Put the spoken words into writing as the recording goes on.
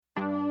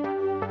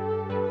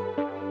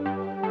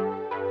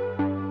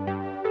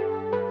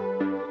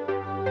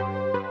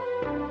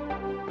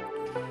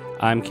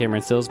I'm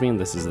Cameron Silsby, and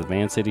this is the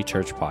Van City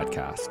Church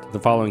Podcast. The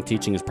following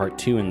teaching is part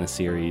 2 in the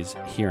series,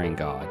 Hearing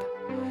God.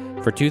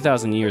 For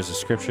 2,000 years, the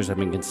Scriptures have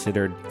been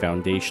considered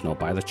foundational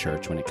by the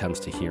church when it comes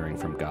to hearing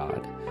from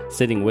God.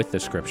 Sitting with the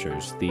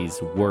Scriptures,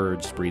 these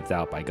words breathed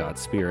out by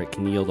God's Spirit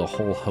can yield a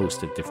whole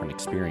host of different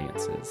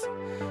experiences.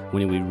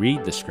 When we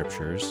read the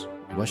Scriptures,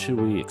 what should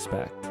we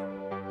expect?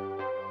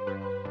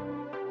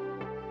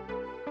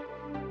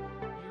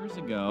 Years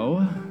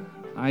ago,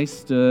 I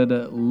stood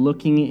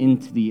looking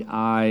into the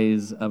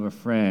eyes of a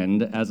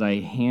friend as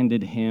I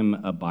handed him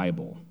a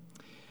Bible.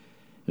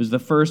 It was the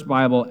first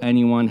Bible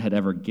anyone had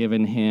ever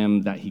given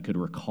him that he could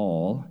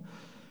recall.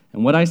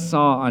 And what I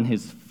saw on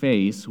his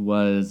face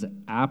was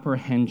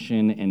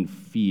apprehension and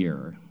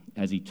fear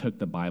as he took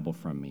the Bible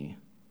from me.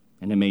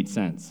 And it made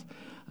sense.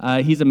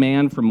 He's a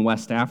man from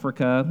West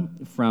Africa,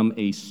 from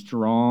a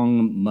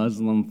strong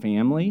Muslim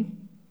family.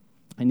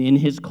 And in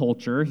his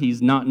culture,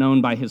 he's not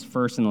known by his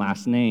first and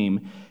last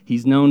name.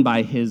 He's known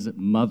by his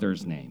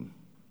mother's name.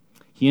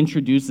 He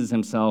introduces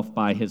himself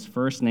by his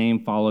first name,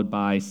 followed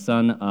by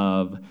son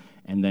of,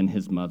 and then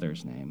his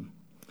mother's name.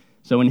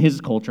 So in his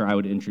culture, I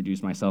would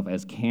introduce myself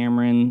as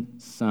Cameron,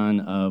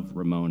 son of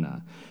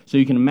Ramona. So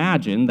you can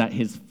imagine that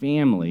his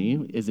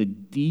family is a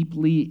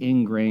deeply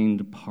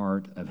ingrained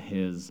part of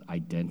his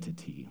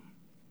identity.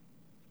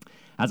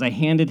 As I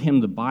handed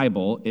him the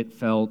Bible, it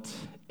felt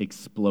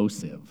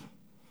explosive,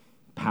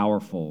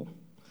 powerful,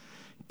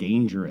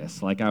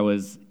 dangerous, like I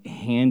was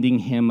handing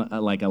him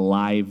like a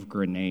live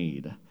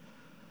grenade.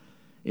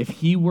 If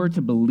he were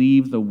to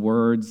believe the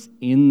words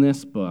in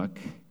this book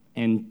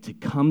and to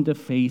come to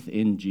faith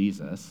in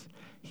Jesus,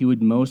 he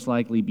would most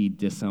likely be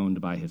disowned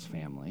by his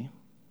family.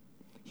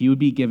 He would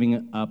be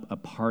giving up a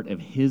part of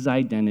his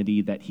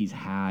identity that he's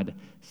had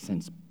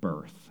since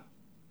birth.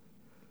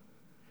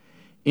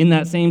 In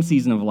that same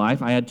season of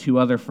life, I had two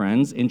other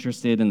friends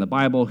interested in the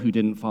Bible who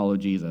didn't follow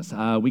Jesus.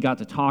 We got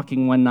to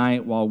talking one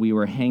night while we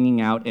were hanging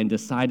out and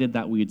decided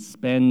that we'd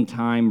spend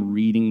time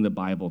reading the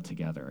Bible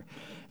together.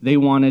 They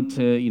wanted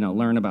to,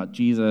 learn about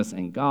Jesus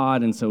and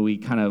God, and so we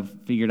kind of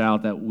figured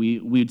out that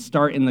we'd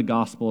start in the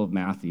Gospel of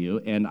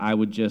Matthew, and I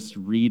would just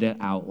read it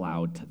out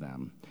loud to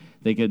them.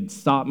 They could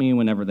stop me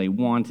whenever they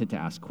wanted to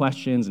ask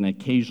questions, and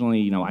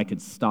occasionally, I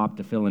could stop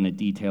to fill in a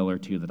detail or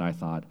two that I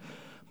thought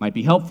might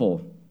be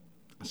helpful.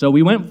 So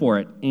we went for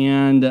it,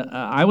 and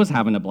I was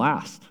having a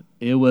blast.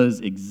 It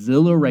was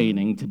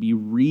exhilarating to be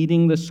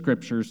reading the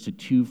Scriptures to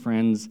two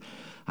friends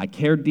I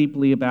cared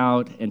deeply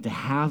about, and to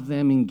have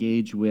them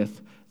engage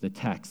with the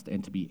text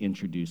and to be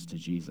introduced to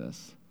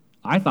Jesus.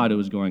 I thought it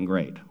was going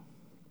great.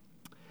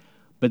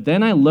 But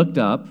then I looked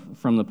up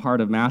from the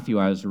part of Matthew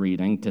I was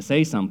reading to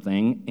say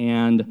something,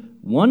 and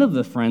one of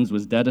the friends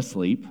was dead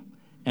asleep,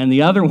 and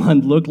the other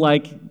one looked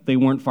like they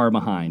weren't far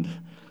behind.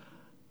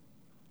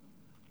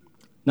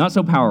 Not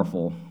so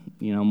powerful,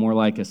 more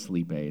like a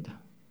sleep aid.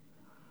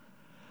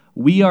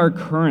 We are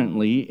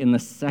currently in the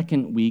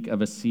second week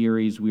of a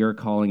series we are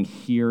calling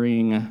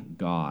Hearing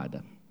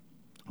God.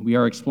 We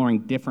are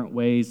exploring different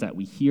ways that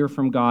we hear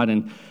from God,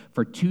 and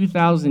for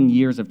 2,000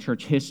 years of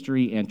church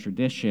history and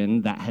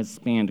tradition that has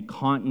spanned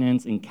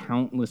continents and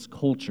countless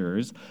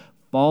cultures,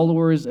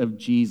 followers of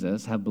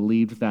Jesus have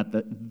believed that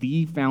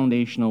the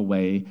foundational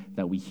way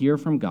that we hear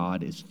from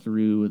God is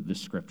through the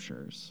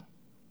Scriptures.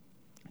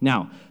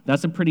 Now,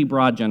 that's a pretty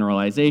broad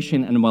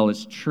generalization, and while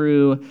it's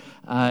true,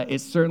 it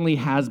certainly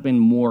has been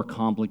more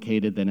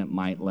complicated than it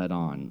might let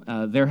on.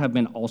 There have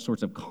been all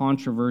sorts of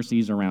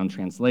controversies around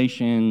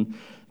translations,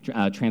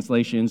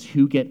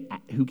 who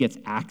gets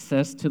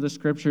access to the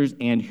Scriptures,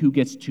 and who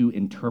gets to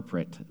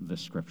interpret the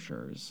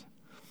Scriptures.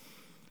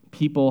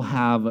 People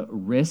have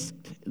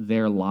risked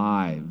their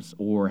lives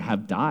or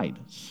have died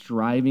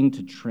striving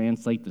to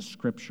translate the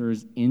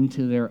Scriptures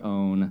into their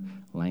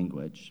own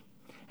language.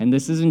 And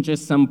this isn't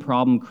just some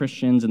problem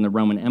Christians in the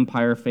Roman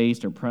Empire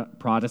faced, or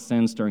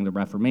Protestants during the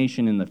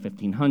Reformation in the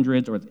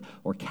 1500s,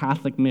 or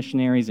Catholic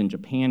missionaries in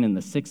Japan in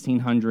the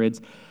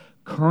 1600s.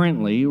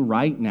 Currently,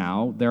 right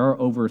now, there are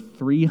over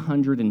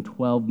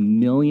 312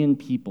 million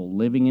people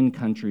living in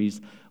countries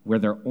where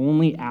their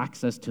only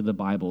access to the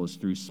Bible is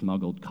through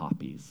smuggled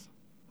copies.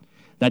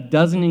 That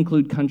doesn't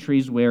include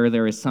countries where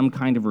there is some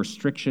kind of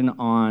restriction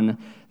on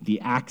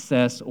the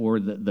access or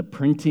the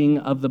printing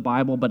of the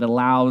Bible, but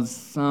allows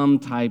some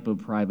type of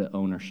private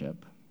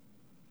ownership.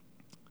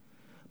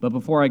 But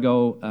before I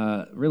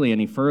go really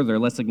any further,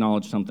 let's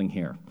acknowledge something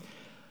here.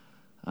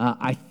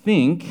 I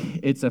think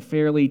it's a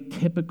fairly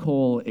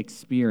typical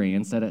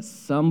experience that at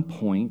some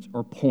point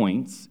or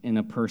points in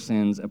a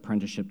person's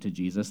apprenticeship to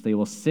Jesus, they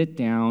will sit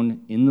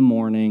down in the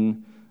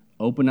morning,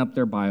 open up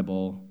their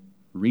Bible,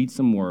 read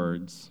some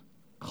words,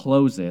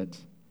 close it,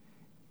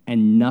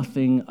 and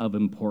nothing of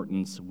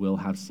importance will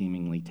have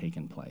seemingly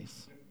taken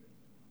place.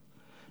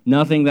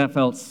 Nothing that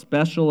felt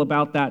special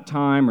about that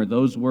time or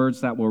those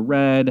words that were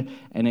read,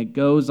 and it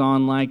goes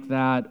on like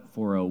that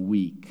for a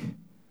week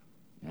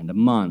and a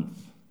month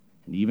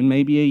and even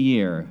maybe a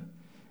year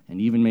and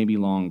even maybe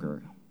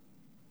longer.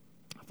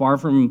 Far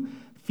from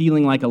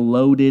feeling like a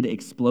loaded,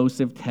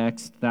 explosive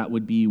text that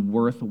would be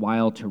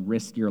worthwhile to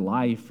risk your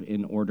life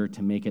in order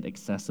to make it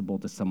accessible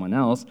to someone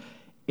else,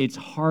 it's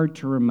hard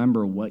to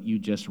remember what you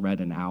just read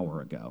an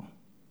hour ago.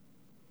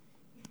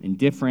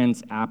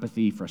 Indifference,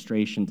 apathy,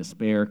 frustration,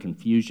 despair,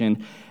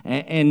 confusion,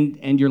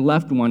 and you're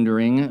left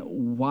wondering,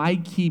 why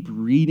keep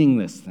reading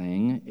this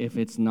thing if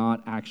it's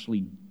not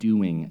actually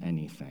doing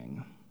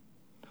anything?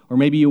 Or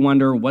maybe you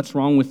wonder, what's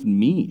wrong with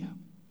me?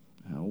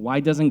 Why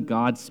doesn't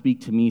God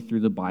speak to me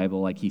through the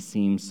Bible like he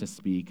seems to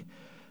speak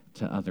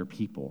to other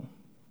people?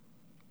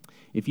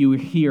 If you were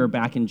here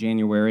back in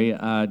January,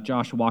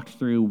 Josh walked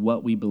through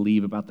what we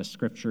believe about the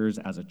Scriptures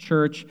as a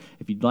church.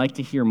 If you'd like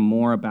to hear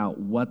more about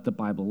what the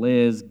Bible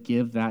is,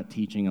 give that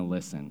teaching a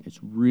listen. It's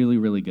really,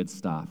 really good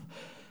stuff.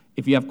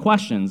 If you have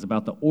questions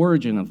about the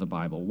origin of the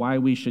Bible, why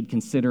we should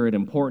consider it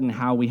important,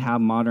 how we have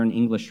modern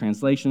English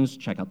translations,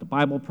 check out the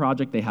Bible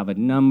Project. They have a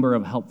number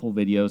of helpful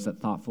videos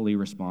that thoughtfully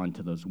respond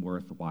to those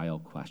worthwhile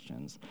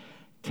questions.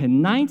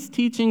 Tonight's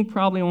teaching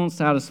probably won't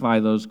satisfy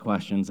those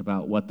questions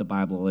about what the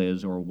Bible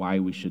is or why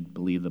we should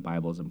believe the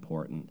Bible is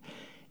important.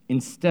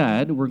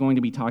 Instead, we're going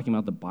to be talking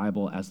about the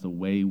Bible as the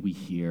way we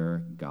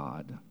hear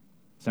God.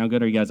 Sound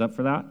good? Are you guys up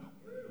for that?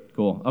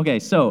 Cool. Okay,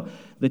 so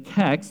the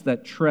text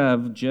that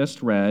Trev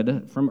just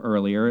read from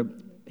earlier,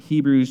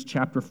 Hebrews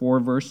chapter 4,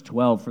 verse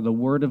 12, for the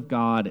word of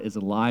God is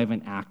alive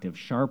and active,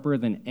 sharper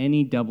than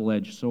any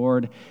double-edged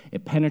sword.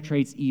 It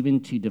penetrates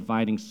even to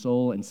dividing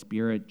soul and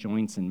spirit,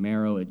 joints and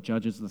marrow. It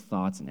judges the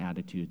thoughts and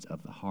attitudes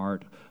of the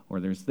heart. Or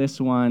there's this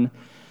one.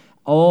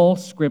 All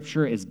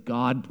Scripture is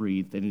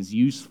God-breathed and is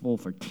useful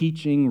for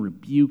teaching,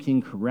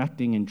 rebuking,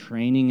 correcting, and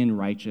training in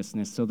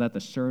righteousness, so that the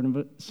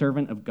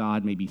servant of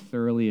God may be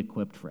thoroughly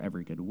equipped for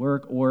every good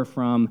work. Or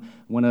from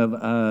one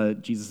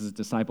of Jesus'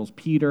 disciples,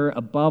 Peter,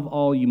 above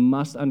all, you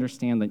must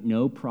understand that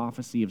no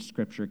prophecy of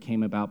Scripture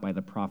came about by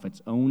the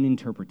prophet's own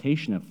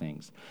interpretation of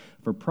things.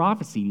 For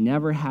prophecy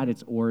never had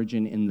its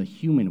origin in the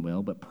human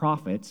will, but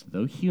prophets,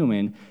 though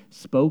human,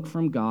 spoke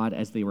from God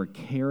as they were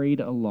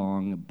carried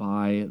along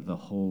by the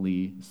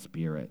Holy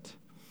Spirit.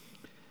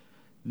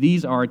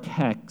 These are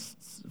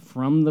texts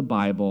from the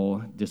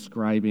Bible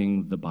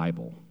describing the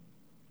Bible.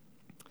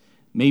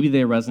 Maybe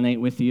they resonate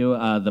with you,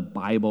 the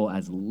Bible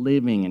as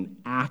living and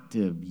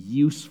active,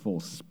 useful,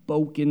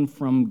 spoken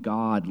from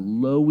God,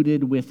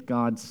 loaded with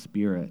God's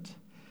Spirit.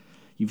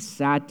 You've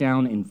sat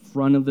down in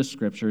front of the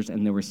Scriptures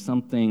and there was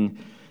something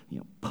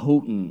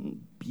potent,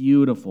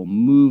 beautiful,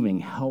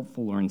 moving,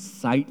 helpful, or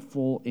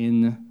insightful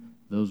in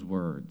those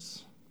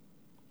words.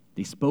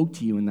 They spoke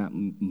to you in that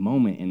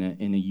moment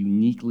in a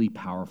uniquely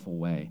powerful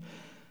way.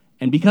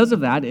 And because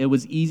of that, it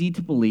was easy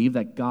to believe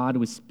that God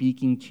was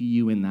speaking to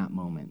you in that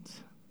moment,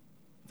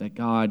 that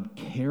God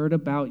cared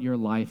about your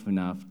life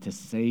enough to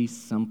say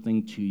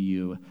something to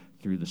you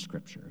through the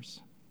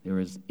Scriptures. There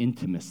was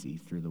intimacy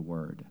through the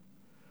Word.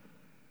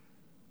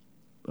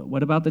 But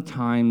what about the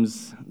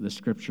times the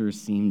Scriptures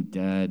seem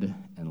dead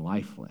and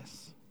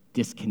lifeless,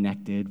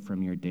 disconnected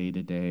from your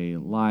day-to-day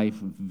life,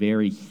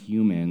 very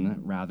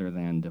human rather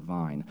than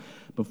divine?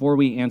 Before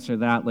we answer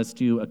that, let's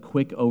do a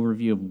quick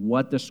overview of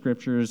what the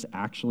Scriptures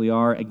actually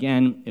are.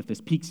 Again, if this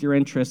piques your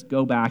interest,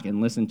 go back and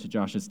listen to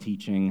Josh's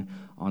teaching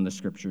on the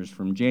Scriptures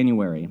from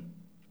January.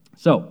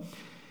 So,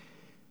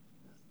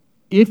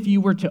 if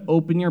you were to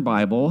open your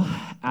Bible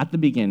at the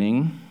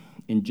beginning,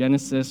 in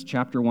Genesis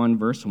chapter 1,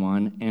 verse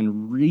 1,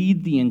 and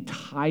read the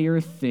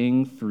entire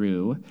thing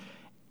through,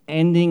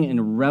 ending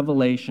in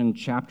Revelation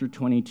chapter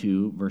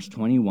 22, verse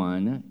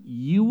 21,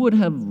 you would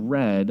have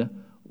read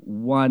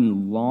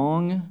one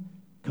long,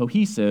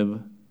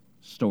 cohesive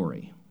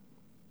story.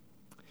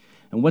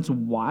 And what's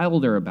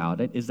wilder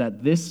about it is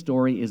that this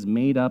story is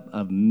made up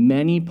of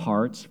many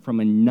parts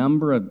from a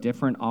number of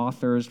different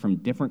authors from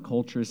different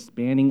cultures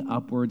spanning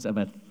upwards of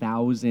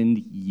 1,000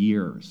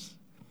 years.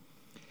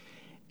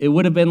 It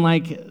would have been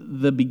like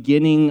the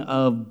beginning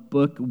of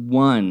book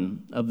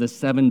 1 of the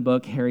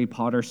 7-book Harry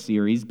Potter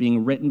series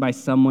being written by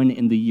someone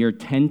in the year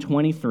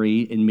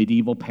 1023 in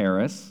medieval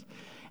Paris,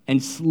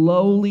 and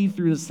slowly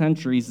through the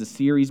centuries, the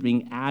series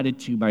being added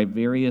to by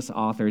various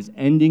authors,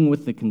 ending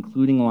with the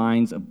concluding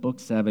lines of book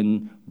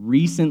 7,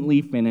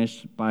 recently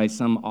finished by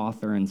some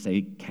author in,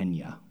 say,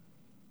 Kenya.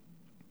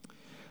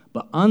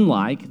 But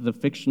unlike the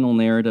fictional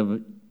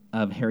narrative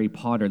of Harry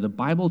Potter, the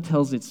Bible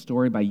tells its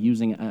story by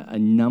using a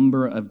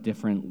number of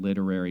different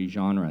literary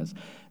genres.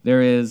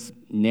 There is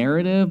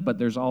narrative, but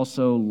there's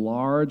also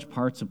large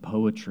parts of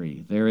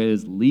poetry. There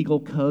is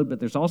legal code, but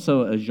there's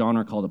also a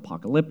genre called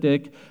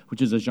apocalyptic,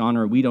 which is a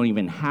genre we don't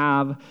even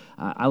have.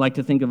 I like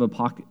to think of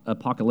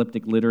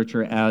apocalyptic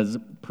literature as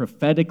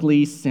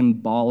prophetically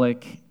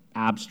symbolic,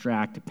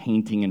 abstract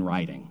painting and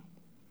writing.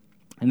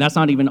 And that's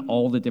not even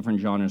all the different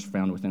genres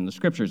found within the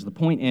Scriptures. The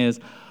point is,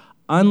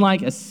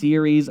 unlike a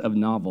series of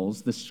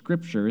novels, the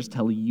Scriptures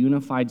tell a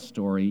unified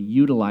story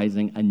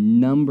utilizing a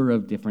number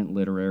of different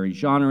literary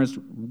genres,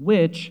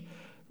 which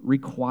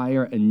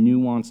require a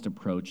nuanced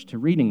approach to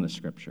reading the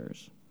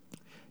Scriptures.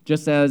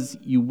 Just as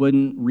you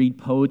wouldn't read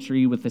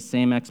poetry with the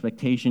same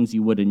expectations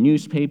you would a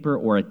newspaper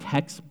or a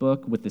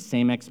textbook with the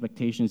same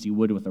expectations you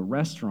would with a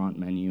restaurant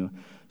menu,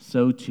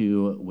 so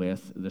too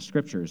with the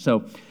Scriptures.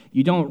 So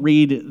you don't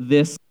read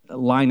this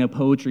line of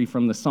poetry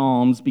from the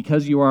Psalms,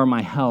 because you are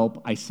my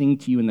help, I sing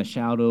to you in the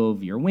shadow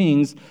of your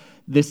wings,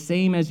 the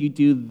same as you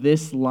do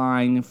this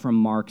line from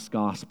Mark's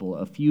Gospel.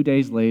 A few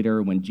days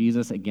later, when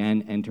Jesus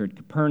again entered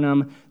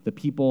Capernaum, the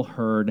people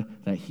heard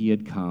that he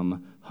had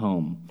come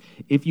home.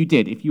 If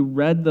you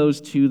read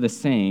those two the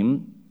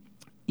same,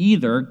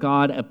 either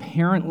God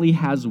apparently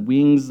has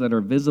wings that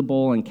are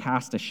visible and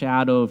cast a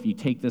shadow, if you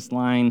take this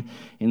line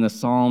in the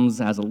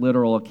Psalms as a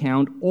literal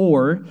account,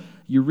 or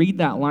you read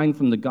that line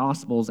from the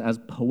Gospels as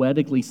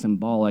poetically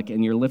symbolic,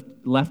 and you're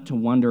left to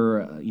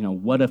wonder,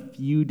 what a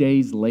few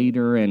days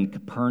later and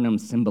Capernaum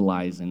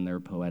symbolize in their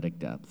poetic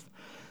depth.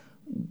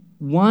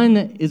 One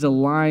is a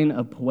line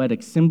of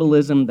poetic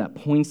symbolism that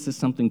points to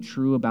something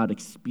true about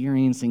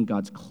experiencing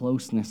God's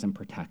closeness and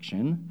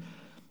protection.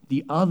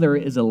 The other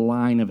is a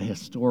line of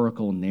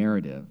historical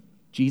narrative.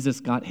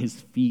 Jesus got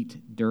his feet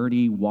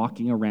dirty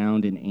walking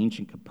around in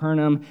ancient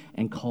Capernaum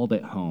and called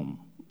it home.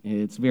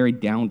 It's very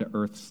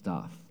down-to-earth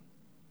stuff.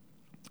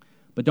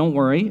 But don't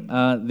worry,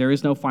 there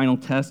is no final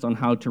test on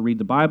how to read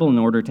the Bible in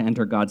order to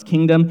enter God's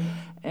kingdom,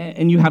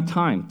 and you have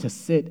time to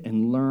sit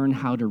and learn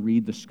how to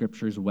read the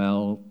Scriptures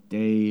well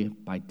day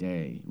by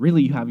day.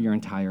 Really, you have your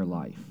entire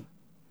life.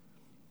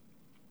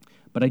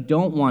 But I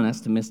don't want us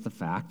to miss the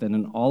fact that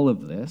in all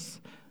of this,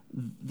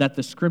 that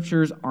the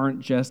Scriptures aren't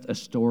just a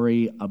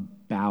story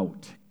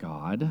about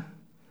God.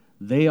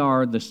 They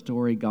are the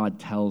story God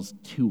tells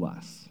to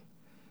us.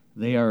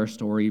 They are a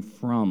story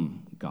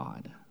from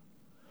God.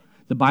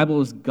 The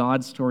Bible is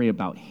God's story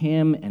about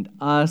him and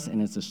us,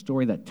 and it's a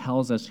story that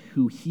tells us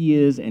who he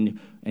is and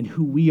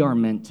who we are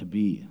meant to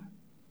be.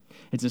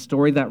 It's a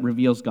story that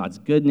reveals God's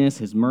goodness,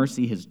 his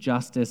mercy, his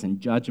justice and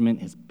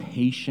judgment, his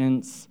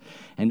patience,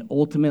 and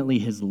ultimately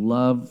his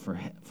love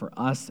for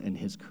us and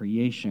his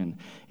creation.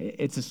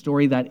 It's a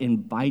story that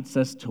invites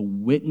us to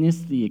witness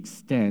the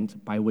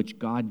extent by which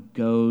God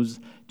goes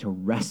to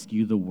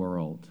rescue the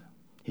world,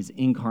 his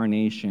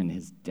incarnation,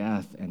 his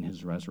death, and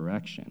his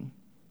resurrection.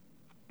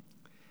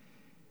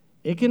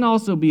 It can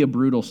also be a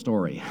brutal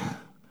story.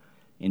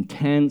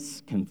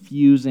 Intense,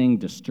 confusing,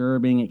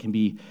 disturbing. It can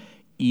be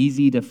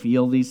easy to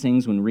feel these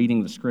things when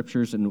reading the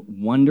Scriptures and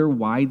wonder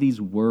why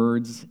these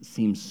words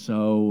seem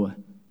so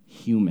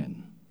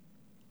human.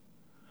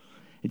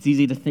 It's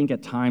easy to think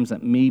at times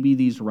that maybe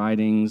these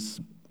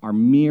writings are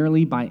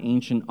merely by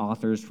ancient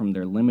authors from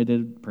their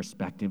limited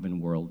perspective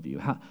and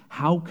worldview.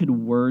 How could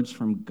words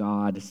from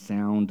God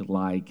sound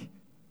like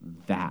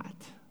that?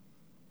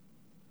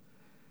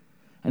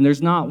 And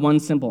there's not one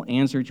simple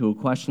answer to a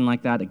question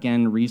like that.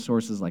 Again,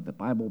 resources like the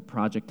Bible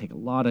Project take a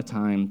lot of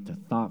time to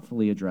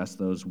thoughtfully address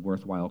those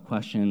worthwhile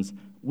questions.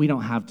 We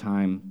don't have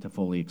time to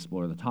fully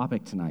explore the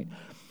topic tonight.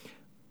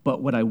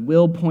 But what I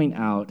will point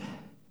out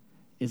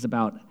is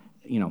about,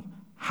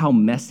 how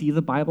messy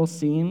the Bible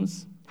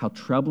seems, how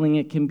troubling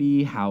it can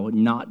be, how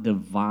not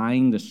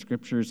divine the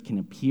Scriptures can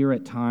appear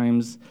at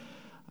times.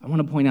 I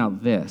want to point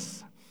out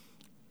this.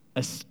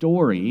 A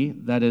story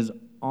that is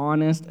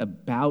honest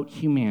about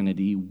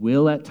humanity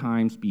will at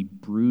times be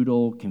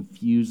brutal,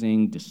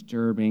 confusing,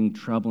 disturbing,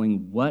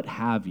 troubling, what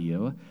have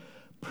you,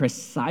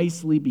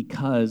 precisely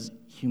because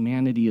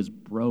humanity is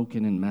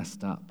broken and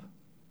messed up.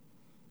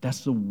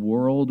 That's the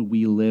world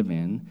we live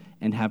in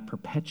and have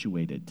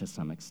perpetuated to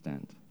some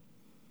extent.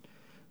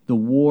 The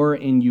war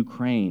in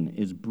Ukraine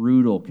is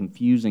brutal,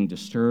 confusing,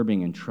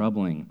 disturbing, and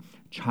troubling.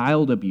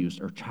 Child abuse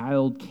or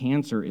child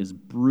cancer is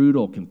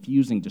brutal,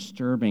 confusing,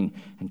 disturbing,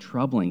 and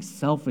troubling.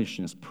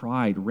 Selfishness,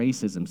 pride,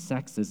 racism,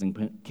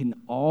 sexism can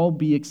all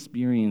be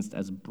experienced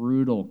as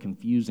brutal,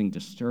 confusing,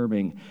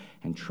 disturbing,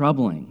 and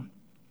troubling.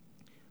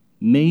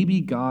 Maybe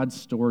God's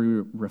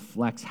story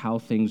reflects how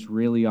things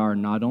really are,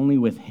 not only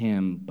with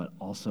him, but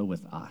also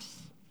with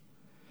us.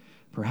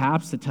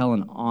 Perhaps to tell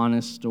an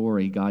honest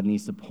story, God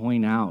needs to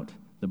point out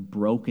the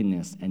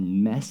brokenness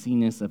and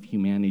messiness of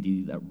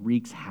humanity that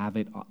wreaks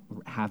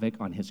havoc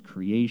on his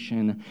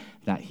creation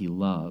that he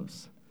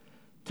loves.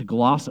 To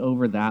gloss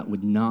over that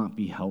would not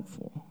be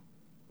helpful.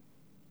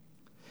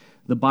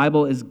 The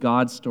Bible is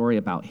God's story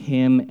about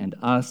him and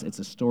us. It's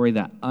a story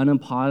that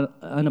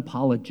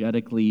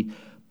unapologetically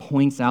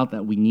points out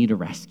that we need a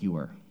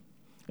rescuer.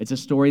 It's a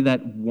story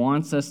that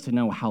wants us to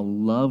know how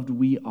loved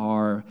we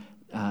are,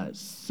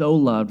 so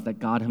loved that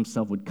God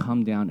himself would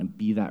come down and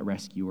be that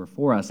rescuer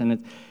for us.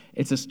 And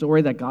it's a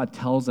story that God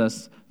tells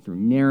us through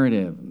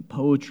narrative and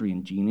poetry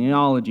and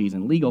genealogies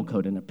and legal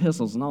code and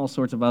epistles and all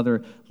sorts of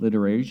other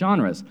literary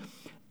genres.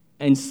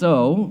 And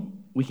so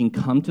we can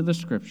come to the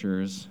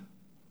Scriptures,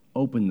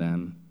 open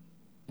them,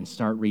 and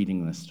start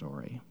reading this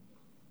story.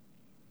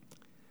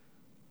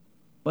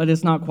 But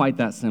it's not quite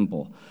that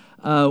simple.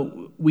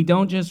 We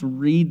don't just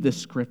read the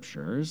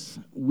Scriptures.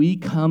 We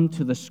come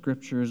to the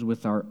Scriptures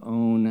with our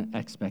own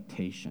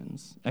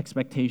expectations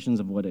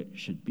of what it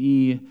should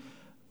be,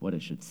 what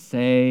it should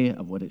say,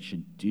 of what it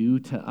should do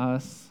to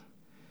us.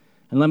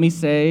 And let me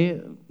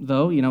say,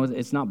 though,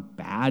 it's not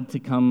bad to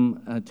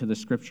come to the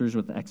scriptures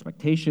with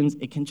expectations.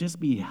 It can just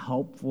be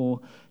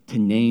helpful to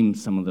name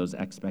some of those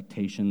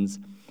expectations,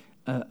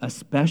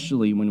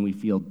 especially when we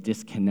feel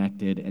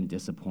disconnected and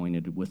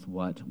disappointed with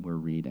what we're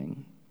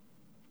reading.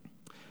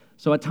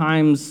 So at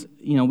times,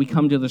 we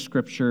come to the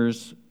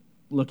scriptures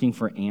looking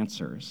for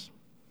answers,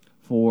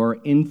 for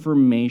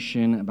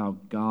information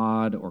about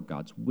God or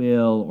God's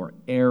will, or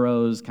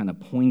arrows kind of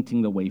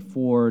pointing the way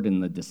forward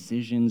and the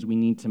decisions we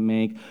need to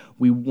make.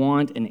 We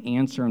want an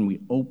answer, and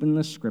we open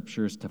the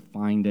scriptures to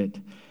find it.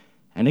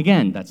 And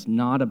again, that's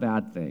not a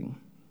bad thing.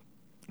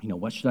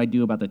 What should I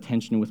do about the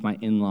tension with my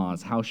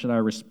in-laws? How should I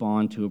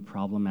respond to a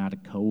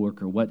problematic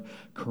coworker? What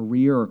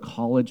career or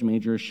college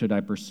major should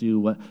I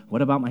pursue?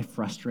 What about my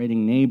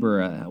frustrating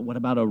neighbor? What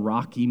about a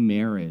rocky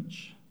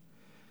marriage?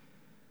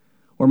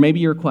 Or maybe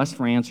your quest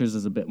for answers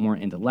is a bit more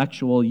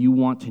intellectual. You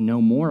want to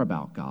know more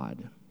about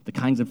God, the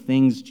kinds of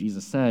things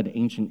Jesus said,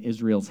 ancient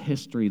Israel's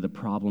history, the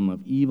problem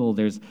of evil.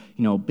 There's,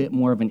 a bit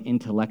more of an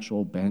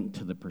intellectual bent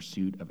to the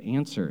pursuit of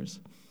answers.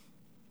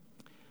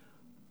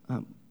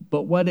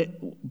 But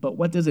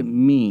what does it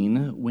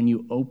mean when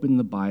you open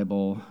the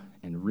Bible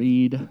and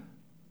read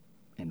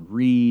and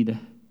read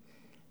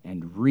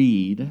and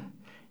read,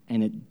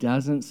 and it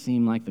doesn't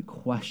seem like the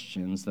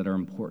questions that are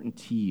important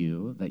to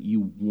you, that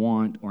you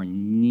want or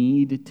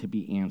need to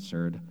be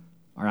answered,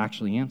 are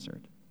actually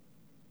answered?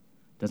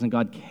 Doesn't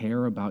God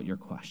care about your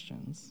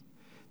questions?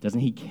 Doesn't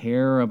he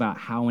care about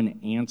how an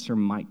answer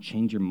might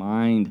change your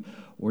mind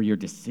or your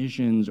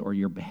decisions or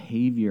your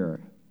behavior?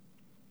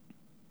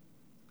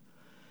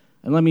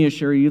 And let me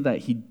assure you that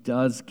he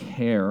does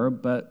care,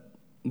 but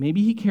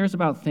maybe he cares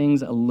about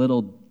things a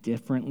little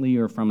differently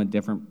or from a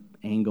different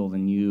angle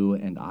than you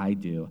and I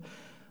do.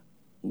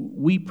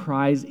 We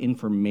prize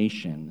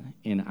information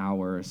in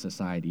our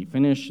society.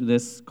 Finish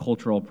this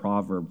cultural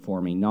proverb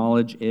for me.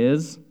 Knowledge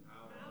is?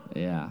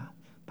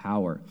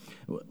 Power.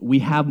 We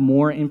have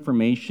more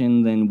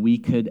information than we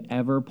could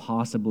ever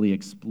possibly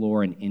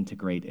explore and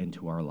integrate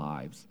into our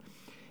lives.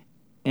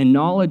 And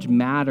knowledge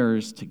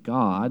matters to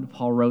God.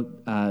 Paul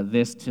wrote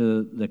this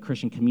to the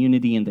Christian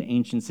community in the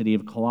ancient city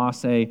of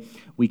Colossae.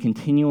 We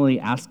continually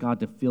ask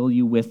God to fill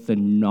you with the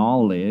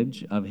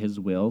knowledge of his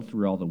will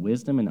through all the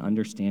wisdom and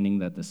understanding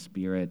that the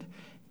Spirit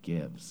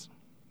gives.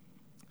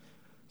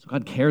 So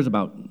God cares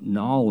about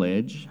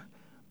knowledge,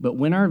 but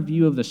when our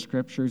view of the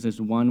Scriptures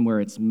is one where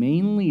it's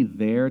mainly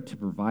there to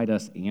provide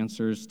us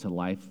answers to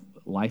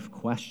life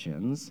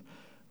questions,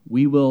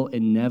 we will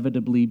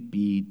inevitably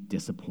be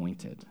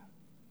disappointed.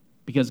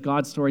 Because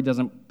God's story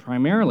doesn't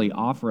primarily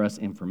offer us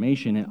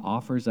information, it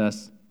offers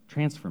us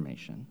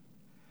transformation.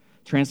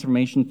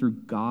 Transformation through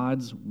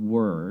God's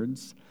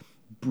words,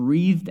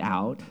 breathed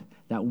out,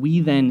 that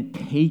we then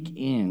take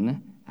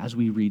in as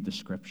we read the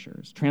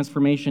scriptures.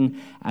 Transformation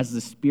as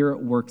the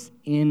Spirit works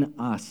in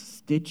us,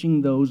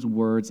 stitching those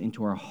words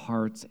into our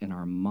hearts and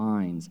our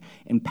minds,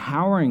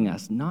 empowering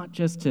us not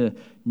just to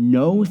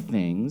know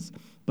things,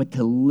 but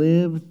to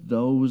live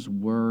those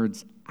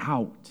words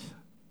out.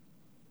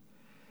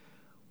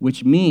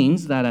 Which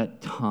means that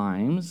at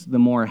times, the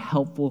more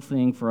helpful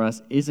thing for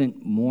us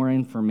isn't more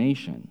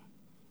information.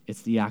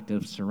 It's the act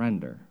of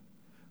surrender,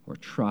 or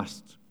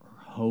trust, or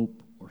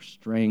hope, or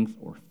strength,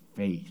 or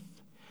faith.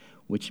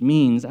 Which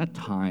means at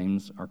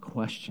times, our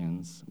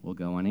questions will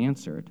go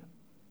unanswered.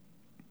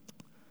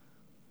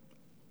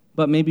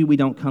 But maybe we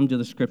don't come to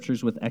the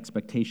scriptures with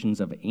expectations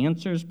of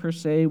answers per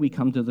se. We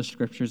come to the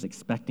scriptures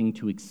expecting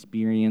to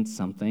experience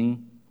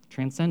something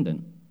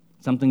transcendent,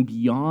 something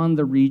beyond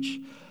the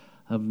reach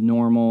of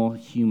normal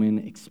human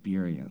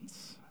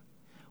experience.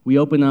 We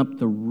open up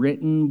the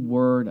written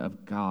word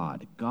of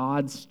God,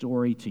 God's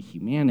story to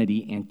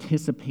humanity,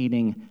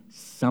 anticipating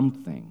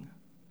something,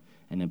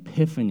 an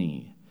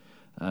epiphany,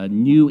 a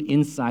new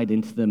insight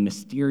into the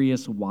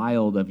mysterious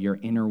wild of your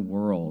inner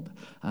world,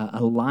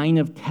 a line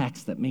of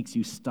text that makes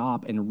you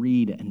stop and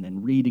read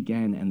then read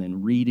again and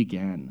then read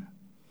again.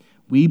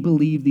 We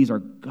believe these are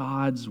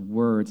God's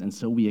words, and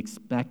so we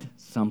expect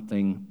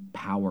something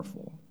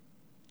powerful.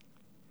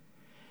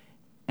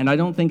 And I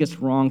don't think it's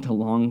wrong to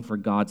long for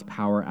God's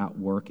power at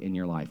work in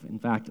your life. In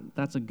fact,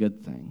 that's a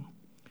good thing.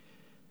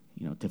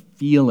 To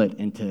feel it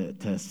and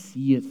to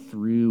see it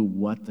through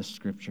what the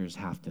scriptures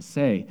have to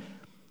say.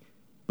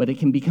 But it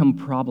can become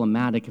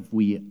problematic if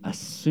we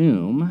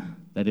assume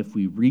that if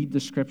we read the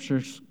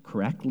scriptures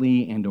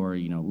correctly and or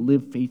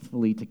live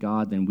faithfully to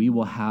God, then we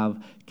will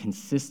have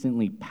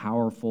consistently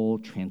powerful,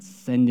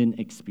 transcendent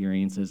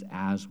experiences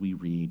as we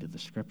read the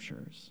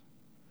scriptures.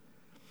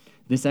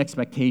 This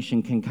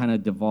expectation can kind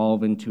of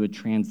devolve into a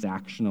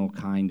transactional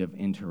kind of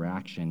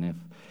interaction.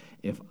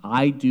 If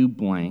I do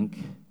blank,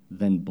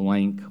 then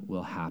blank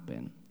will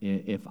happen.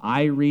 If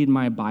I read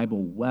my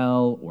Bible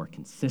well or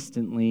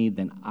consistently,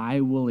 then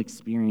I will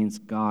experience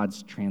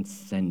God's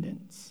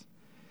transcendence.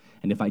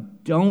 And if I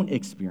don't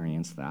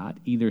experience that,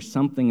 either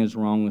something is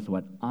wrong with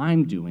what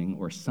I'm doing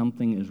or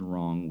something is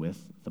wrong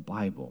with the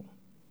Bible.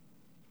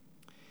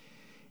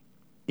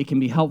 it can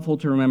be helpful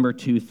to remember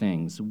two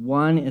things.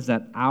 One is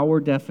that our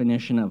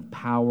definition of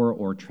power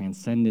or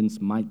transcendence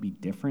might be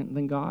different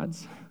than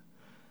God's.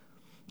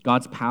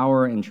 God's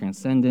power and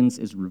transcendence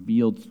is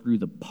revealed through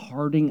the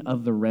parting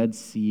of the Red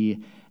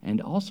Sea and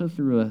also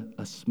through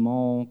a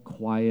small,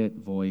 quiet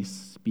voice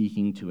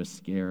speaking to a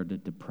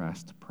scared,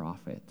 depressed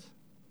prophet.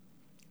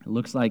 It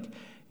looks like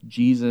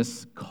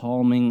Jesus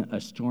calming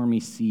a stormy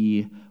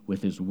sea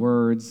with his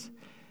words,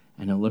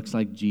 and it looks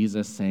like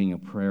Jesus saying a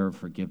prayer of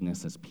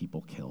forgiveness as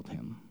people killed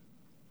him.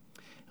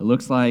 It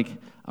looks like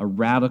a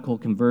radical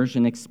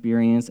conversion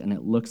experience, and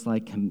it looks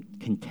like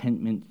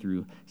contentment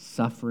through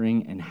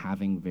suffering and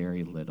having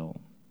very little.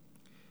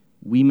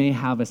 We may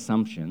have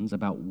assumptions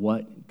about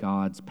what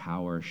God's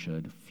power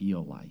should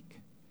feel like.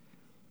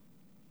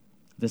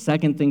 The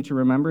second thing to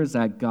remember is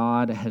that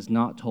God has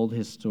not told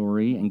his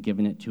story and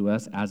given it to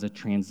us as a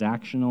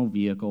transactional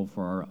vehicle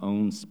for our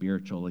own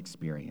spiritual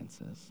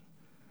experiences.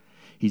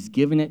 He's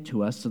given it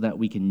to us so that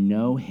we can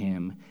know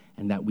him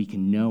and that we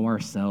can know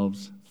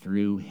ourselves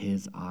through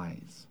his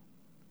eyes.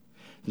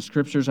 The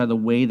scriptures are the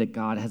way that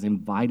God has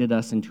invited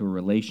us into a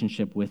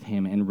relationship with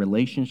him, and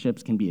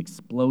relationships can be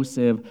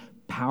explosive,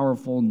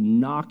 powerful,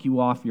 knock you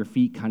off your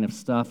feet kind of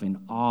stuff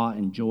in awe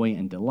and joy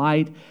and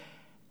delight,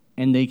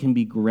 and they can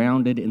be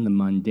grounded in the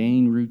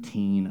mundane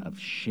routine of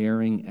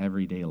sharing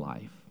everyday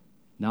life.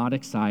 Not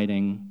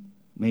exciting,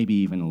 maybe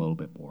even a little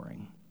bit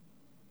boring.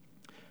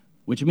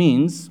 Which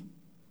means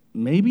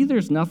maybe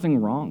there's nothing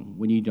wrong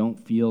when you don't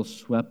feel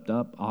swept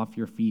up off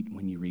your feet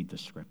when you read the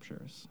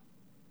scriptures.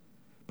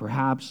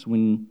 Perhaps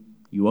when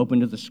you opened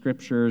to the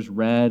scriptures,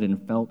 read,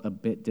 and felt a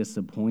bit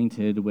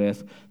disappointed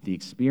with the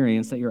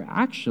experience, that you're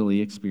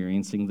actually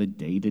experiencing the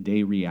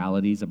day-to-day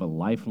realities of a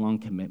lifelong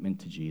commitment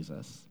to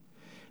Jesus.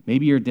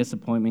 Maybe your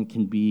disappointment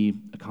can be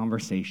a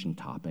conversation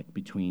topic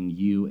between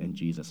you and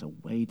Jesus, a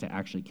way to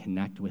actually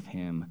connect with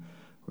him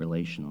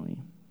relationally.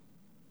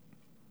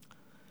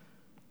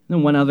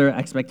 Then one other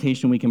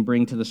expectation we can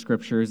bring to the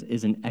scriptures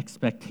is an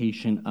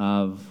expectation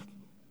of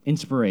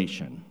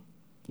inspiration.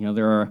 You know,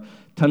 there are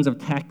tons of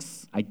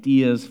texts,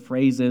 ideas,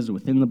 phrases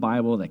within the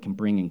Bible that can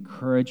bring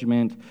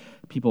encouragement.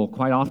 People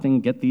quite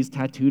often get these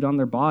tattooed on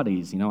their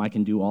bodies. You know, I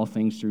can do all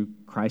things through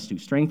Christ who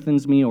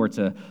strengthens me, or it's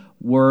a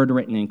word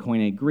written in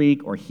Koine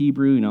Greek or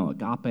Hebrew, you know,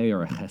 agape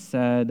or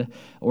chesed,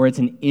 or it's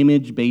an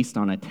image based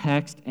on a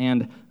text.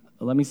 And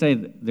let me say,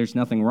 there's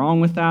nothing wrong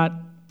with that.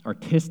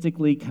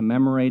 Artistically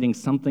commemorating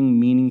something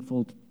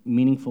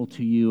meaningful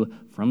to you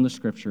from the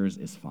scriptures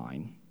is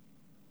fine.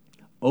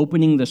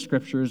 Opening the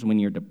scriptures when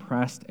you're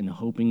depressed and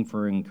hoping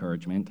for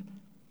encouragement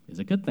is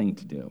a good thing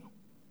to do.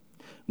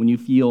 When you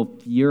feel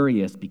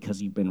furious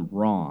because you've been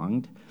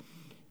wronged,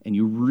 and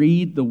you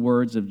read the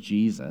words of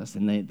Jesus,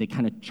 and they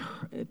kind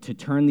of to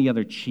turn the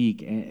other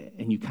cheek,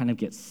 and you kind of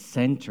get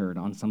centered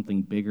on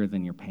something bigger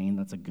than your pain,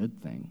 that's a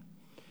good thing.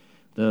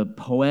 The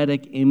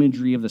poetic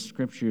imagery of the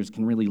scriptures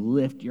can really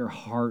lift your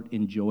heart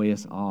in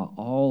joyous awe.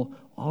 All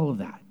of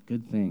that,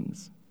 good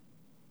things.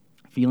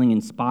 Feeling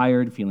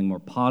inspired, feeling more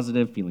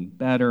positive, feeling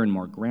better and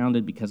more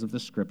grounded because of the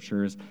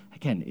scriptures,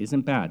 again,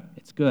 isn't bad.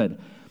 It's good.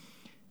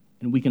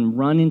 And we can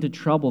run into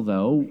trouble,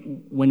 though,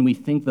 when we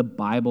think the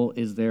Bible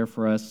is there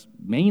for us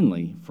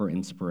mainly for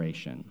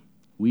inspiration.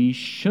 We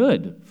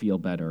should feel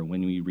better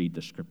when we read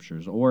the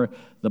scriptures, or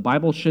the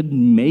Bible should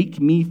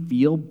make me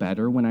feel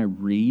better when I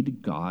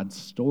read God's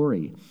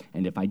story.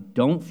 And if I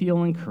don't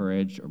feel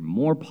encouraged or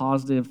more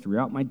positive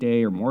throughout my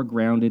day or more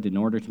grounded in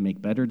order to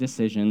make better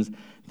decisions,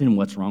 then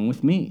what's wrong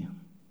with me?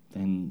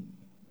 Then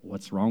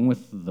what's wrong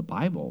with the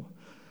Bible?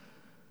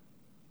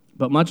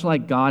 But much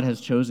like God has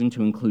chosen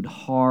to include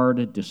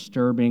hard,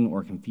 disturbing,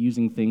 or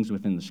confusing things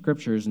within the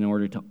scriptures in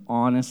order to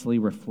honestly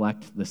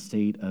reflect the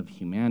state of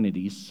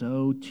humanity,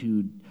 so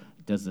too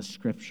does the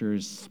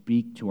scriptures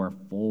speak to our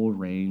full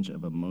range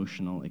of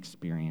emotional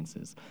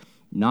experiences,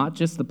 not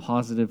just the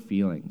positive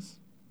feelings.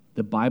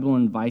 The Bible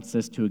invites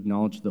us to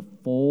acknowledge the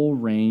full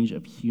range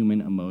of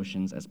human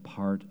emotions as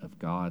part of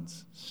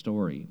God's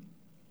story.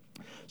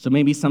 So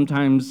maybe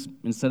sometimes,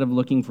 instead of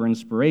looking for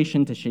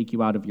inspiration to shake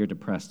you out of your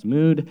depressed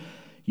mood,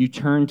 you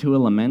turn to a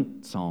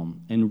lament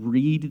psalm and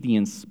read the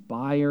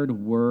inspired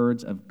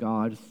words of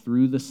God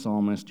through the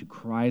psalmist who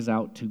cries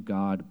out to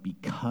God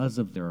because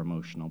of their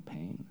emotional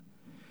pain.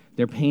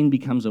 Their pain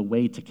becomes a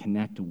way to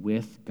connect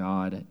with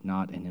God,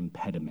 not an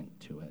impediment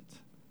to it.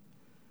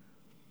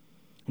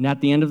 And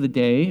at the end of the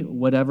day,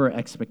 whatever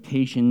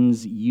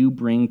expectations you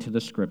bring to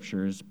the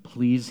scriptures,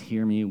 please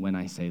hear me when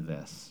I say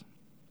this.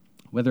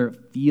 Whether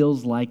it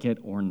feels like it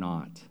or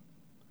not,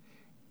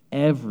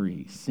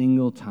 every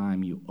single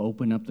time you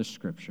open up the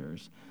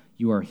scriptures,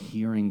 you are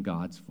hearing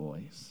God's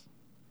voice.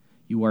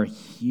 You are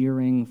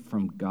hearing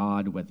from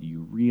God whether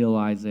you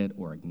realize it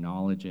or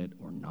acknowledge it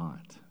or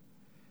not.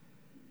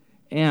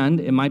 And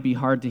it might be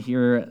hard to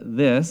hear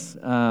this,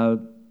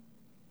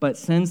 but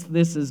since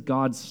this is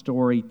God's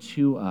story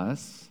to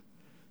us,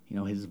 you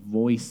know, his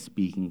voice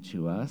speaking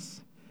to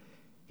us,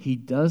 he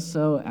does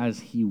so as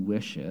he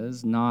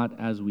wishes, not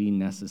as we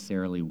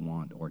necessarily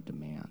want or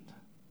demand.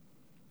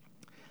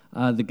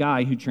 The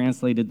guy who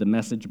translated the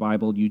Message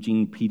Bible,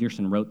 Eugene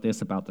Peterson, wrote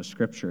this about the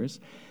Scriptures.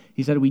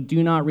 He said, "We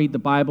do not read the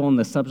Bible and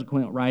the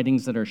subsequent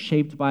writings that are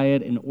shaped by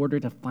it in order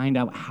to find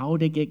out how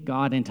to get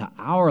God into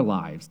our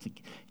lives, to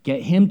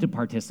get him to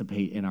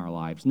participate in our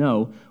lives.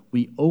 No,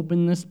 we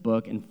open this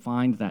book and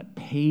find that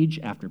page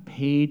after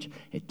page,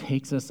 it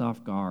takes us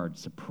off guard,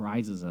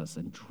 surprises us,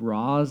 and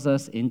draws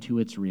us into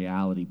its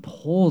reality,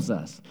 pulls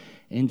us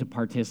into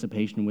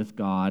participation with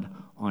God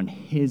on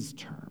his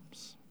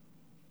terms."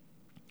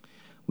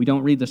 We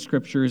don't read the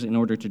Scriptures in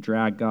order to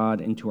drag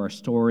God into our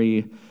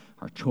story,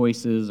 our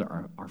choices,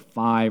 our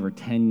 5 or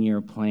 10-year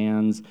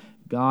plans.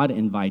 God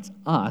invites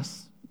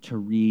us to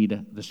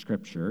read the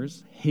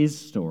Scriptures, his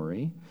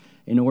story,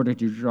 in order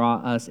to draw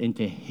us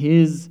into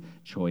his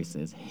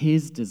choices,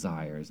 his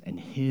desires, and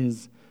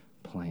his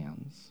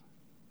plans.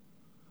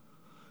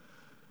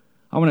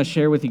 I want to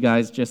share with you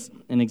guys just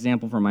an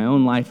example from my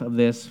own life of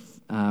this,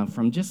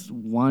 from just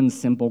one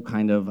simple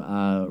kind of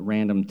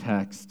random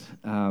text.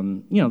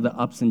 The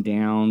ups and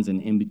downs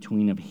and in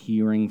between of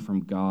hearing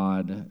from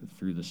God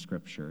through the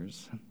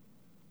Scriptures.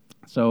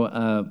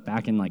 So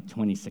back in like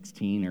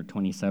 2016 or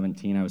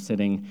 2017, I was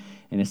sitting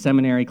in a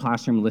seminary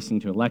classroom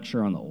listening to a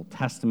lecture on the Old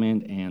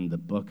Testament and the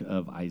book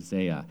of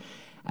Isaiah.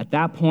 At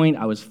that point,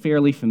 I was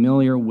fairly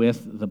familiar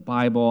with the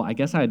Bible. I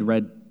guess I had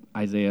read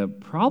Isaiah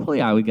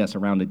probably, I would guess,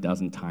 around a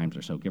dozen times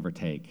or so, give or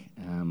take.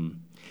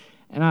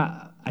 And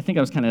I think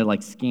I was kind of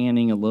like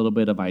scanning a little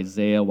bit of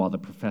Isaiah while the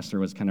professor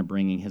was kind of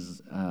bringing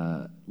his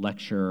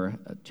lecture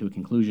to a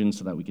conclusion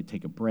so that we could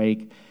take a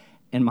break.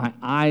 And my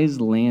eyes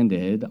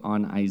landed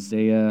on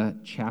Isaiah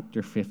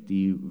chapter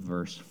 50,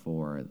 verse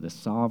 4. "The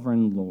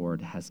sovereign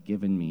Lord has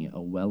given me a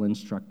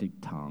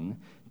well-instructed tongue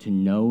to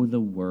know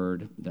the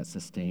word that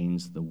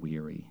sustains the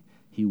weary.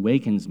 He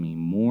wakens me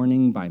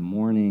morning by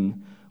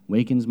morning,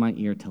 wakens my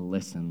ear to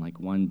listen like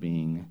one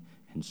being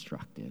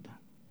instructed."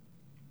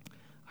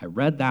 I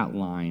read that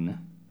line,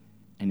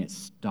 and it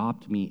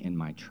stopped me in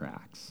my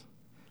tracks.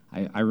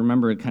 I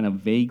remember kind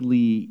of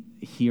vaguely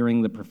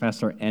hearing the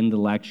professor end the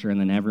lecture, and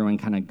then everyone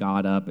kind of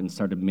got up and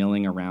started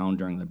milling around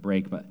during the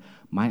break, but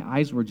my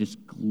eyes were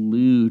just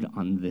glued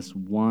on this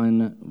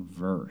one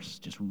verse,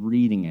 just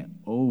reading it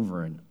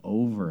over and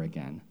over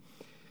again.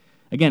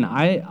 Again,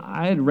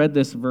 I had read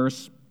this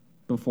verse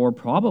before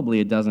probably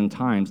a dozen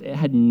times. It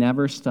had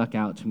never stuck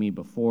out to me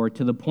before,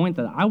 to the point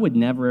that I would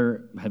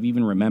never have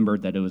even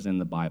remembered that it was in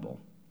the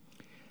Bible.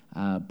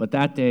 But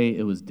that day,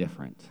 it was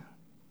different.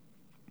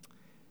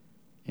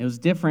 It was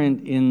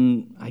different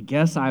in, I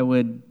guess I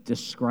would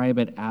describe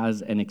it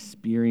as an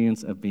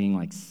experience of being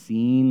like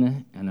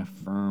seen and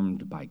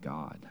affirmed by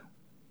God.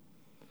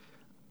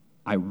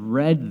 I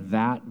read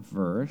that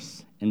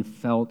verse and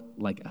felt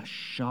like a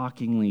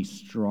shockingly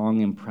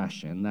strong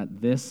impression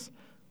that this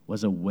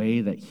was a way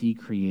that he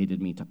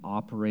created me to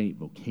operate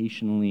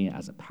vocationally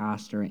as a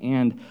pastor,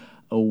 and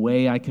a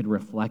way I could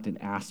reflect an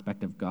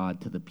aspect of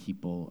God to the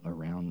people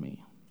around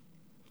me.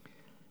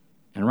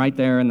 And right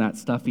there in that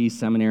stuffy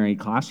seminary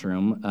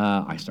classroom,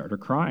 I started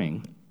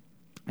crying.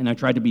 And I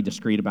tried to be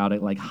discreet about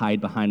it, like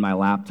hide behind my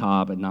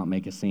laptop and not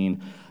make a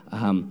scene.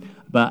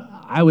 But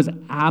I was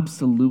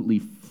absolutely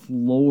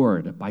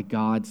floored by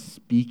God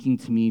speaking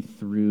to me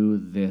through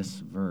this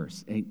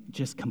verse. It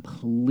just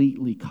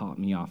completely caught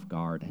me off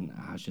guard, and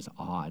I was just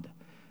awed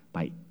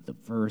by the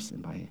verse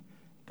and by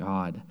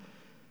God.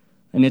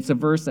 And it's a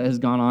verse that has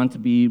gone on to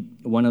be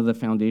one of the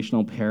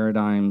foundational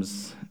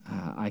paradigms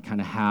I kind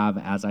of have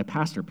as I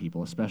pastor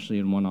people, especially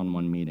in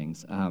one-on-one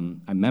meetings.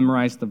 I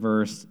memorized the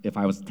verse. If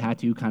I was a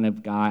tattoo kind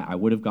of guy, I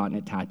would have gotten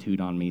it tattooed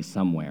on me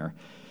somewhere.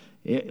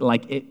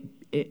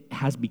 It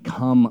has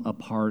become a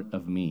part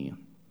of me.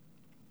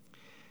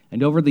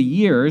 And over the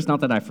years,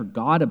 not that I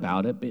forgot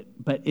about it,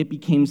 but it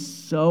became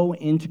so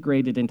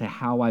integrated into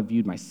how I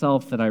viewed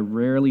myself that I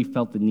rarely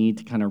felt the need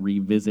to kind of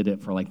revisit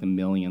it for like the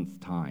millionth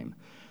time.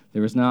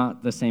 There was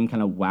not the same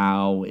kind of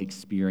wow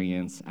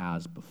experience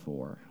as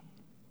before.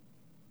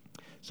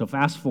 So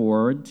fast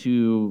forward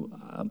to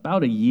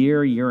about a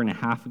year and a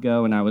half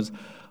ago, and I was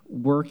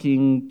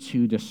working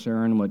to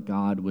discern what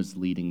God was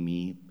leading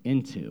me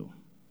into.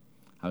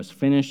 I was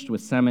finished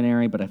with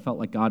seminary, but I felt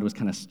like God was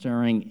kind of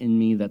stirring in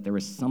me that there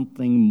was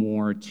something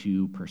more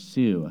to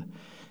pursue.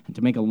 And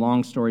to make a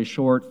long story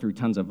short, through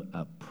tons of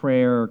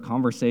prayer,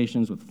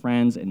 conversations with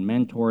friends and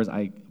mentors,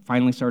 I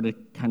finally started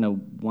to kind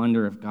of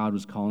wonder if God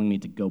was calling me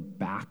to go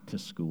back to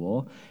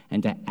school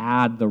and to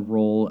add the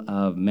role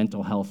of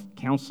mental health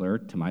counselor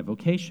to my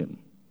vocation,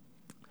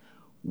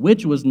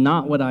 which was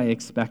not what I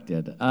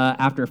expected.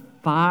 After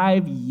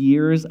 5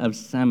 years of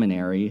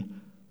seminary,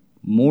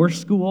 more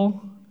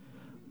school,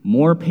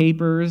 more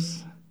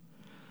papers,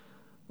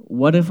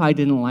 what if I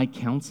didn't like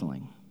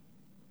counseling?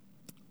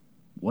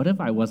 What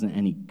if I wasn't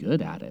any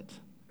good at it?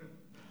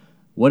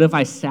 What if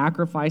I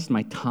sacrificed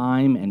my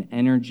time and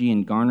energy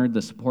and garnered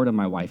the support of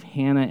my wife,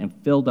 Hannah, and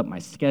filled up my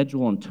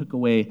schedule and took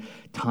away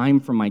time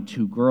from my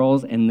 2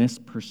 girls, and this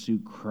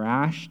pursuit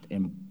crashed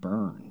and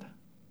burned?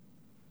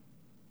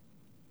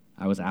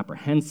 I was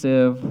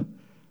apprehensive.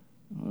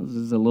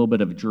 There's a little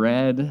bit of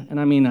dread, and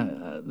I mean,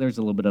 there's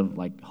a little bit of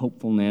like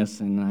hopefulness,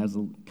 and I was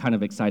kind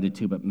of excited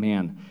too, but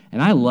man,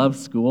 and I love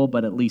school,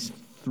 but at least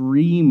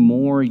 3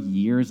 more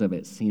years of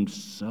it seemed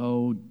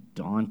so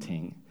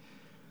daunting.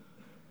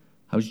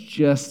 I was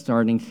just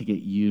starting to get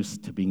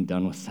used to being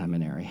done with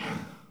seminary.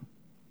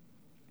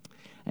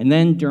 And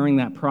then during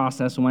that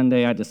process, one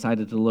day I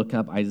decided to look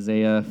up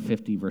Isaiah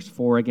 50, verse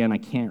 4 again. I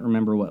can't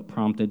remember what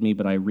prompted me,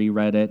 but I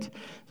reread it.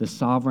 The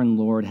sovereign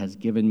Lord has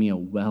given me a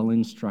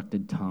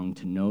well-instructed tongue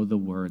to know the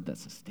word that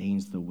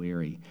sustains the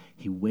weary.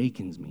 He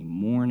wakens me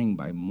morning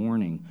by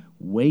morning,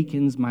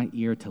 wakens my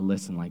ear to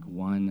listen like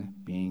one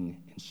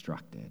being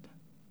instructed.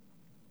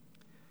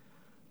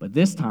 But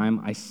this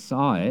time I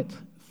saw it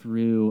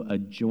through a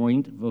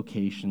joint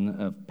vocation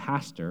of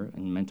pastor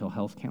and mental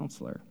health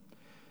counselor.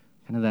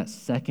 Kind of that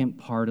second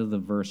part of the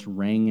verse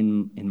rang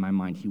in my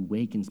mind. He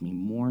wakens me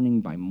morning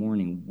by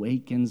morning,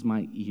 wakens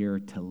my ear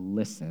to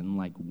listen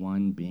like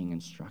one being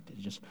instructed.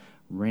 It just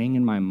rang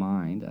in my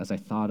mind as I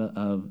thought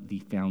of the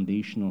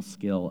foundational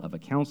skill of a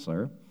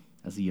counselor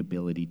as the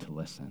ability to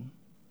listen.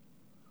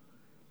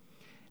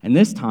 And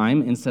this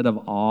time, instead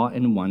of awe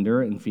and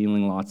wonder and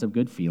feeling lots of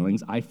good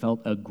feelings, I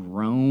felt a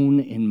groan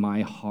in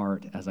my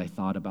heart as I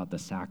thought about the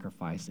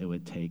sacrifice it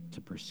would take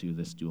to pursue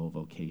this dual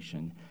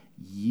vocation.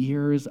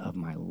 Years of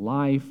my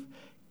life,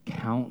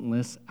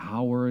 countless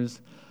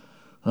hours.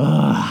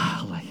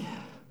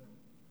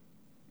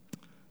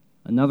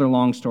 Another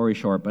long story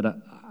short, but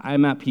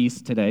I'm at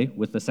peace today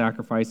with the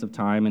sacrifice of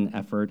time and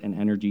effort and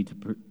energy to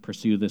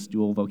pursue this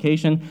dual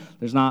vocation.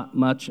 There's not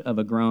much of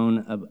a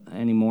groan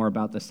anymore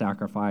about the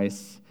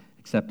sacrifice,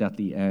 except at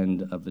the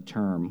end of the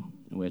term,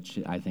 which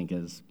I think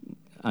is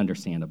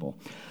understandable.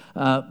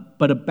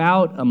 But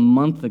about a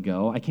month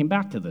ago, I came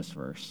back to this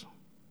verse.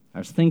 I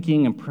was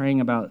thinking and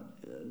praying about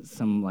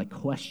some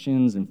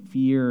questions and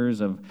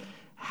fears of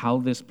how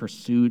this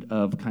pursuit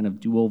of kind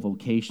of dual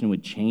vocation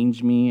would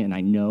change me, and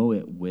I know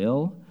it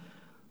will.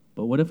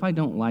 But what if I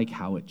don't like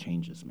how it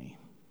changes me?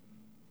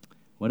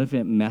 What if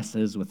it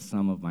messes with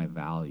some of my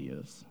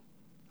values?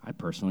 I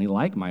personally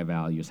like my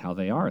values, how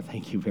they are,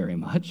 thank you very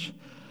much.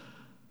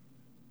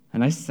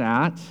 And I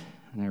sat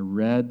and I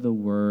read the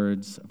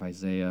words of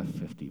Isaiah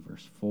 50,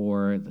 verse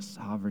 4, the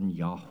sovereign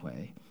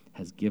Yahweh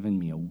has given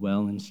me a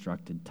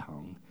well-instructed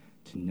tongue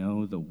to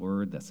know the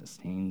word that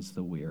sustains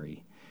the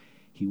weary.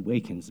 He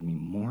wakens me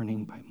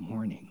morning by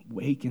morning,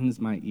 wakens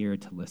my ear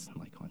to listen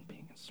like one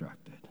being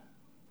instructed.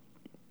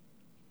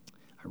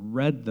 I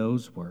read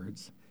those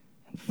words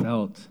and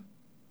felt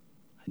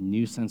a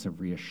new sense of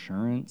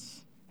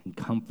reassurance and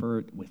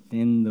comfort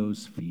within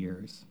those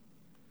fears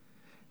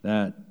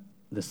that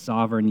the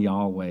sovereign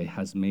Yahweh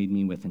has made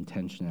me with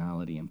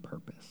intentionality and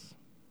purpose.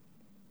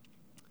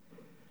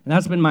 And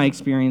that's been my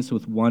experience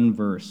with one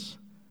verse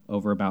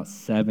over about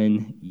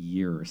 7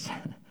 years.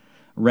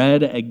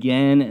 Read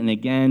again and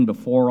again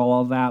before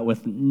all of that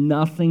with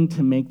nothing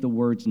to make the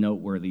words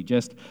noteworthy,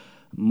 just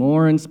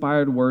more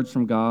inspired words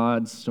from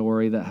God's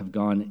story that have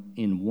gone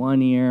in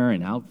one ear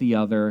and out the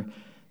other.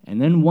 And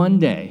then one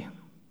day,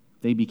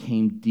 they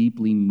became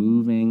deeply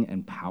moving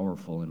and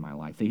powerful in my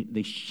life.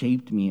 They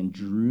shaped me and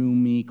drew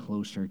me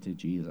closer to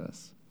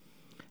Jesus.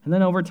 And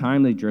then over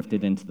time, they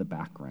drifted into the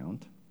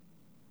background.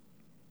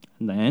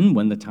 And then,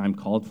 when the time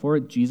called for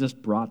it, Jesus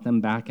brought them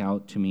back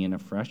out to me in a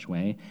fresh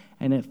way,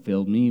 and it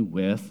filled me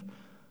with,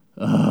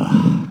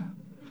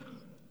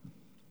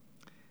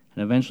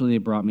 And eventually,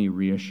 it brought me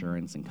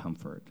reassurance and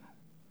comfort.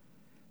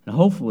 And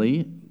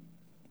hopefully,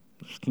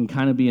 this can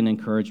kind of be an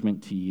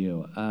encouragement to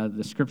you.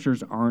 The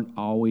scriptures aren't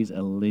always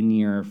a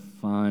linear,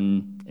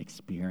 fun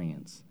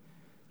experience,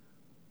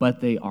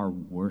 but they are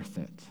worth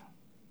it.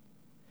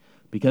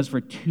 Because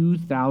for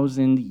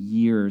 2,000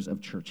 years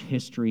of church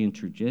history and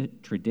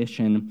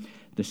tradition,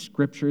 the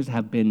scriptures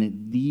have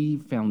been the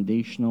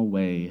foundational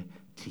way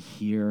to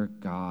hear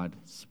God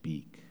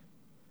speak,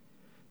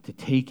 to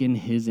take in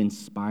his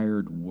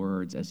inspired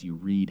words as you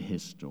read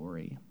his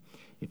story.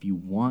 If you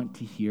want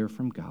to hear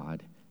from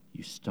God,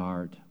 you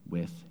start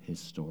with his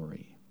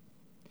story.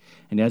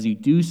 And as you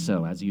do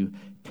so, as you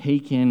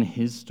take in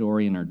his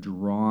story and are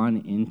drawn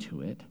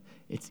into it,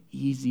 it's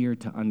easier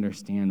to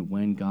understand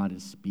when God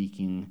is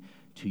speaking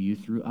to you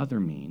through other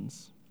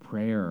means,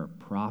 prayer,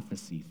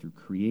 prophecy, through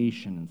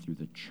creation, and through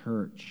the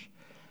church.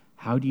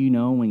 How do you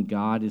know when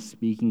God is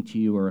speaking to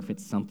you or if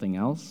it's something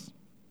else?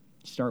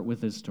 Start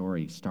with his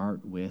story.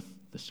 Start with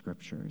the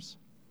scriptures.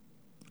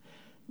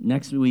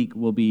 Next week,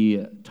 we'll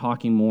be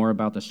talking more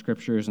about the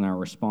scriptures and our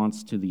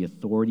response to the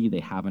authority they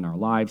have in our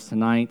lives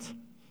tonight.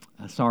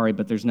 Sorry,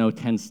 but there's no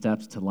 10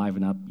 steps to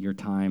liven up your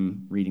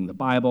time reading the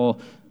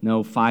Bible,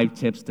 no 5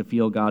 tips to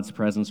feel God's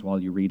presence while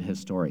you read his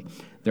story.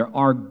 There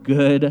are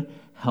good,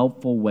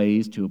 helpful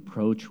ways to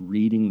approach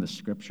reading the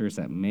scriptures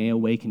that may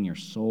awaken your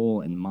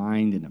soul and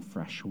mind in a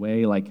fresh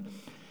way, like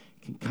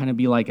can kind of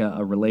be like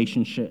a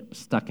relationship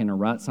stuck in a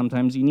rut.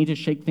 Sometimes you need to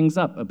shake things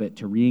up a bit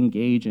to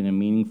re-engage in a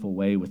meaningful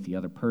way with the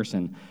other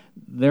person.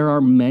 There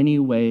are many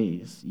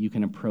ways you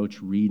can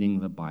approach reading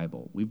the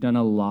Bible. We've done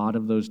a lot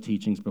of those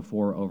teachings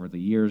before over the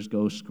years.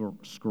 Go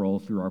scroll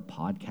through our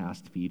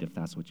podcast feed if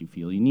that's what you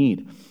feel you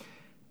need.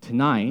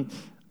 Tonight,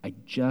 I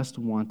just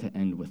want to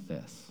end with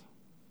this.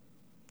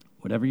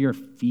 Whatever you're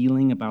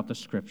feeling about the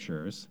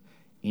Scriptures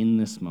in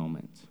this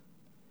moment,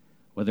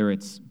 whether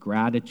it's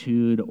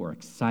gratitude or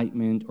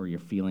excitement, or you're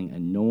feeling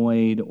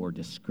annoyed or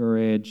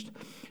discouraged,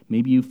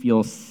 maybe you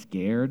feel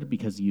scared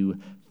because you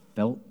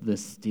felt the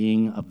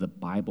sting of the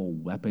Bible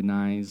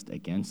weaponized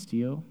against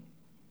you,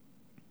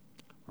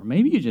 or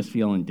maybe you just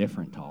feel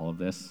indifferent to all of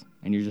this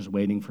and you're just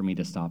waiting for me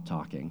to stop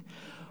talking.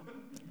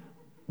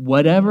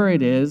 Whatever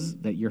it is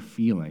that you're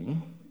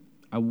feeling,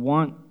 I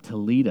want to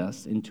lead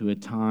us into a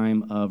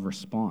time of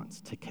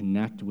response, to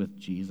connect with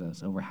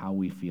Jesus over how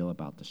we feel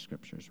about the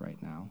Scriptures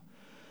right now.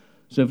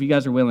 So if you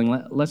guys are willing,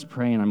 let's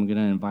pray, and I'm going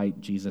to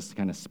invite Jesus to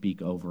kind of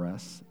speak over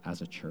us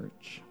as a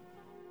church.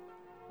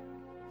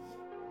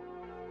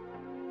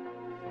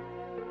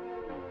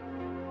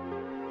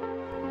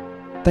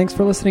 Thanks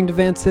for listening to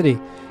Van City.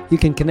 You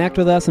can connect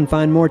with us and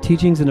find more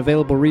teachings and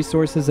available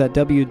resources at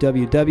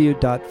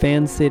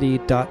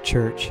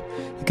www.vancity.church.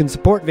 You can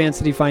support Van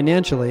City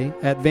financially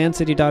at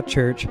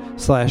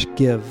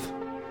vancity.church/give.